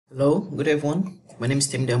Hello, good everyone. My name is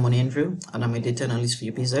Temidayo Omoniyi and I'm a data analyst for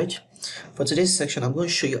UPZ. For today's section, I'm going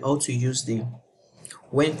to show you how to use the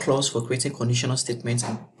when clause for creating conditional statements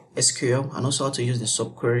in SQL and also how to use the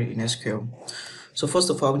subquery in SQL. So first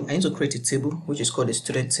of all, I need to create a table which is called a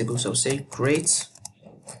student table. So I'll say create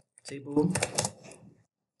table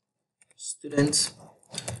student.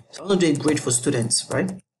 So I'm going to do a grade for students,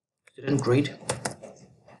 right? Student grade.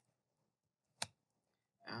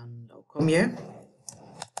 And I'll come here.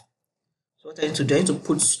 So what I need to do, I need to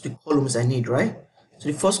put the columns I need, right?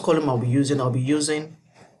 So the first column I'll be using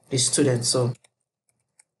the student. So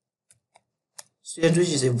student, which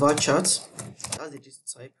is a var chart, that's the data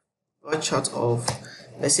type, var chart of,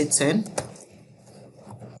 let's say 10,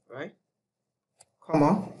 right?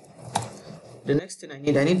 Comma. The next thing I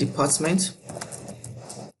need department.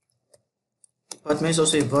 Department is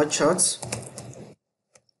also a var chart.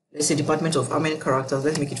 Let's say department of how many characters?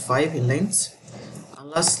 Let's make it 5 in length. And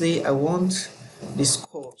lastly, I want the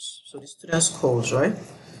scores. So the student scores, right?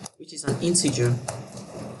 Which is an integer.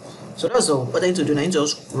 So that's all. What I need to do, I need to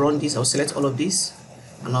just run this. I'll select all of this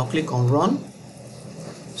and I'll click on run.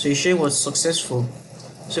 So you show was successful.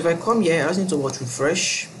 So if I come here, I just need to watch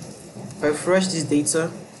refresh. If I refresh this data,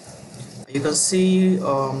 you can see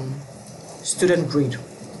student grade.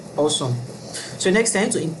 Awesome. So next I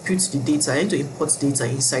need to input the data. I need to import data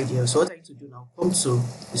inside here. So what I need to do now, come to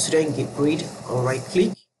the student grade, or right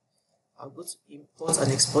click. I'll go to import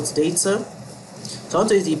and export data. So I want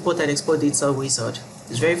to use the import and export data wizard.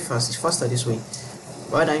 It's very fast. It's faster this way,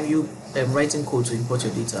 rather than you writing code to import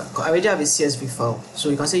your data. I already have a CSV file, so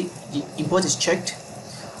you can say the import is checked.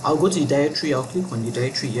 I'll go to the directory. I'll click on the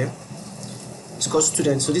directory here. It's called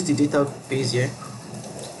student. So this is the database here.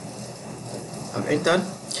 I've entered.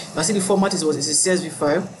 You can see the format is what? It's a CSV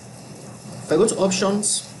file. If I go to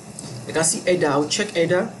options, you can see header. I'll check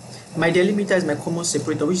header. My delimiter is my comma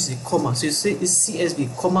separator, which is a comma. So you see it's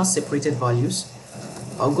CSV, comma separated values.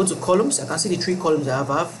 I'll go to columns. I can see the 3 columns I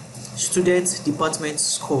have. Student, department,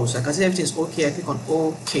 scores. I can see everything is okay. I click on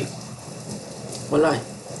OK. Voila.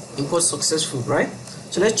 Import successful, right?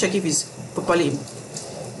 So let's check if it's properly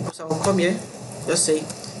imported. So I will come here. Just say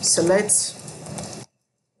select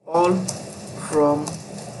all from,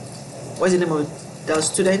 what's the name of it? The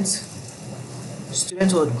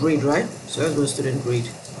student or grade, right? So let's go to student grade.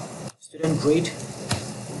 Student grade.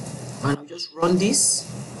 And I'll just run this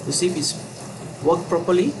to see if it's worked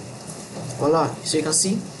properly. Voila. So you can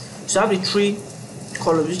see. So I have the 3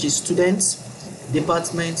 columns, which is students,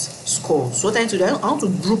 department, score. So what I need to do, I want to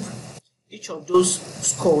group each of those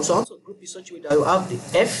scores. So I want to group it such a way that I will have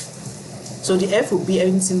the F. So the F will be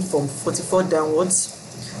anything from 44 downwards.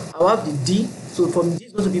 I'll have the D. So from D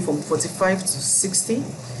is going to be from 45 to 60.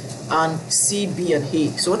 And C, B, and A.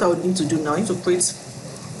 So what I would need to do now, I need to create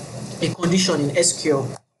a condition in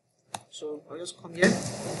SQL. So I'll just come here,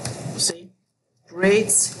 say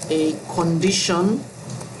create a condition.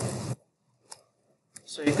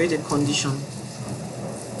 So you create a condition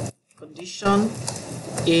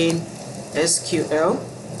in SQL,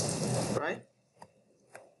 right?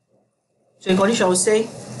 So in condition I will say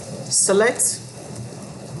select,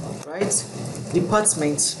 right,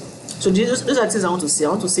 department. So those are things I want to say. I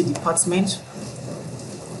want to say department.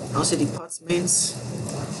 I'll say department.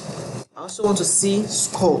 I also want to see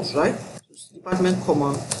scores, right? So department,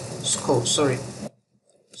 comma, scores. Sorry,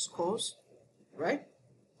 scores, right?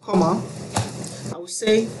 Comma. I will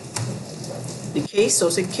say the case. So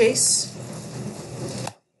I'll say case.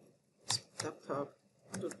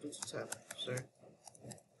 Sorry.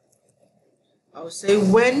 I will say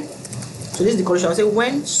when. So this is the condition. I'll say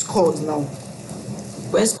when scores now.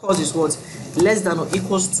 When scores is what? Less than or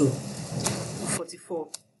equals to 44.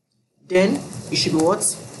 Then it should be what?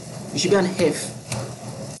 It should be an F.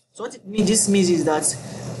 So what this means is that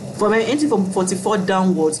from anything from 44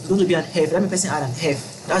 downwards, it's going to be an F. Let me person add an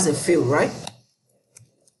F. That's a fail, right?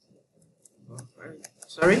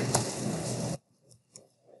 Sorry.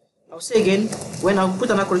 I'll say again, when I'll put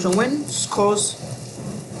another condition, when scores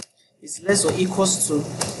is less or equals to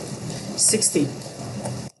 60.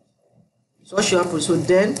 So what should happen? So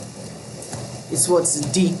then it's what's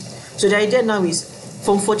D. So the idea now is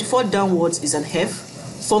from 44 downwards is an F.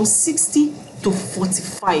 From 60 to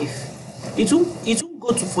 45, it won't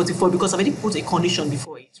go to 44 because I've already put a condition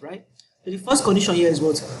before it, right? So the first condition here is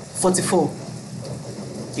what? 44.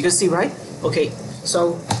 You can see, right? Okay,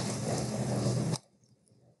 so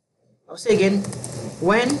I'll say again,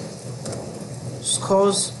 when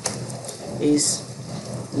scores is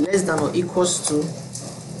less than or equals to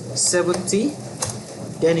 70,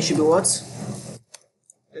 then it should be what?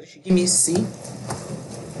 Then it should give me C,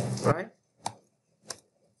 right?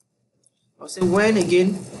 I'll say when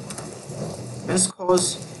again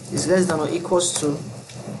scores is less than or equals to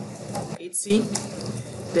 80,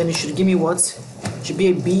 then it should give me what? It should be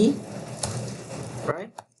a B,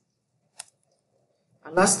 right?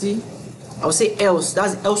 And lastly, I'll say else.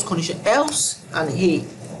 That's else condition. Else and A.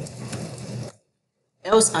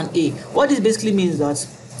 Else and A. What this basically means that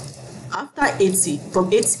after 80,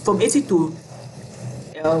 from 80 to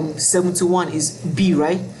 71 is B,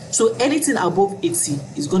 right? So anything above 80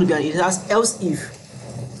 is going to be an A. It has else if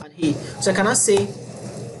and A. So I cannot say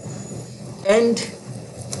end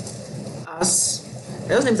as,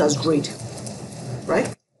 let's name it as grade,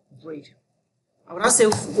 right? Grade. I would not say,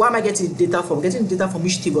 why am I getting data from? Getting data from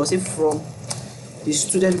which table? I'll say from the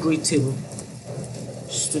student grade table.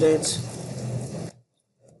 Student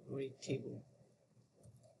grade table.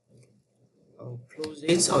 I'll close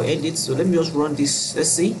it, I'll end it. So let me just run this. Let's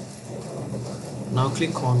see. Now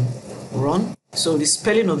click on run. So the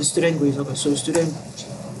spelling of the student grade. Okay, so student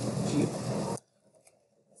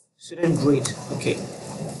grade. Okay.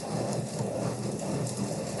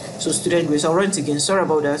 So student grade. So I'll run it again. Sorry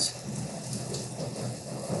about that.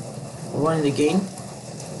 Run it again.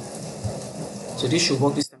 So this should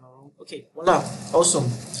work this time around. Okay, voila, awesome.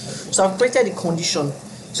 So I've created the condition.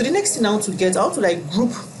 So the next thing I want to get, I want to like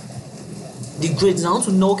group the grades. I want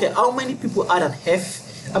to know, okay, how many people add an F,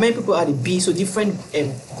 how many people add a B, so different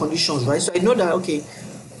conditions, right? So I know that, okay,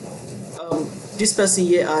 this person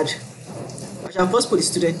here had, I shall first put the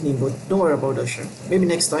student name, but don't worry about that, sure. Maybe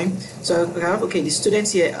next time. So I have, okay, the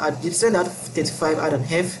students here, the student had 35 add an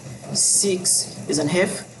F, 6 is an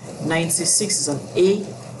F, 96 is an A,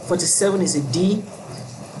 47 is a D.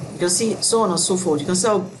 You can see so on and so forth. You can see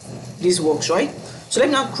how this works, right? So let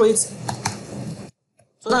me now create.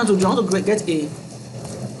 So now I want to get a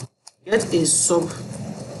subquery.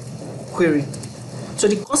 So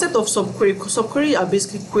the concept of subquery are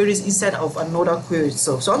basically queries inside of another query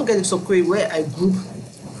itself. So I'm getting subquery where I group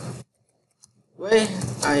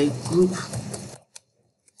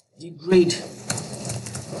the grade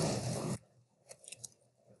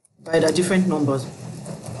by the different numbers.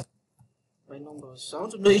 So I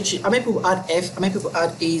want to know how many people add F, how many people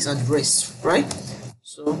add A's and the rest, right?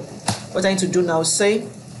 So what I need to do now is say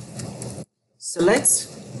select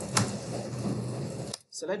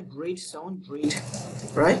grade, so I want grade,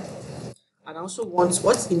 right? And I also want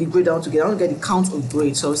what's in the grade I want to get. I want to get the count of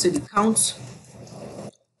grade. So I'll say the count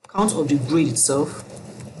of the grade itself.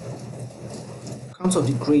 Count of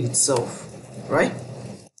the grade itself, right?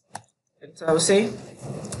 And so I will say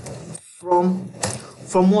from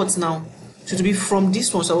what now? So to be from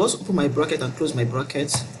this one, so I'll also open my bracket and close my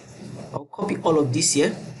bracket. I'll copy all of this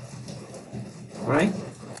here, right?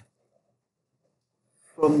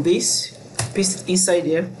 From this, paste it inside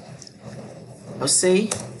here. I'll say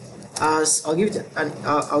as I'll give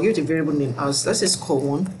it a variable name as, let's say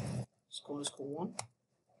score1.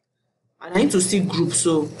 And I need to still group,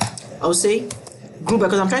 so I'll say group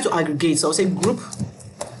because I'm trying to aggregate. So I'll say group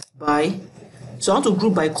by. So I want to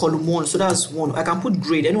group by column 1, so that's 1. I can put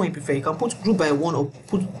grade, anyone you prefer. You can put group by 1 or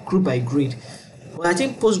put group by grade. But I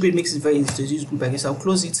think postgrade makes it very easy to use group by grade. So I'll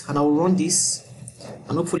close it and I'll run this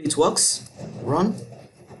and hopefully it works. Run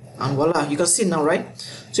and voila, you can see now, right?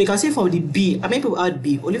 So you can see for the B, how many people add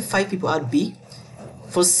B? Only 5 people add B.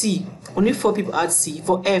 For C, only 4 people add C.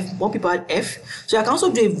 For F, 1 people add F. So I can also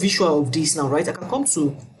do a visual of this now, right? I can come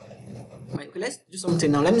to okay, let's do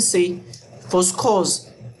something now. Let me say for scores.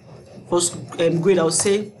 For grade, I would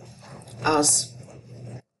say as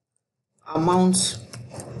amount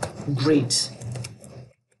grade.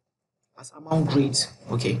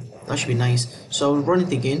 Okay, that should be nice. So I'll run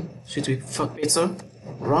it again so it will be better.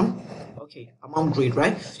 Run. Okay, amount grade,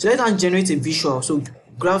 right? So let's now generate a visual. So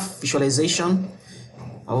graph visualization.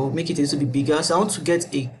 I'll make it a little bit bigger. So I want to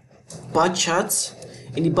get a bar chart.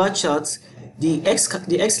 In the bar chart, the x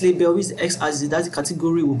label, which is the x-axis, that the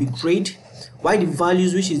category will be grade. While the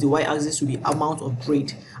values, which is the y-axis, will be amount of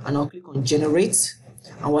grade. And I'll click on generate,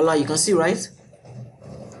 and voila, you can see, right?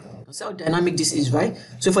 You can see how dynamic this is, right?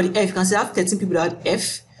 So for the F, you can see I have 13 people that had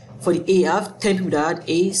F. For the A, I have 10 people that had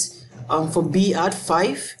A's. For B, I had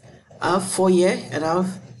 5. I have 4 here, and I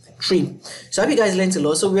have 3. So I hope you guys learned a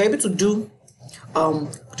lot. So we were able to do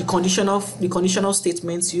the conditional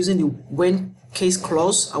statements using the when case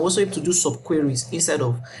clause. I was also able to do subqueries inside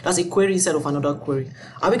of, that's a query inside of another query.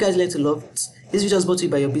 I hope you guys learned a lot. This video is brought to you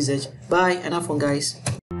by your business. Bye and have fun, guys.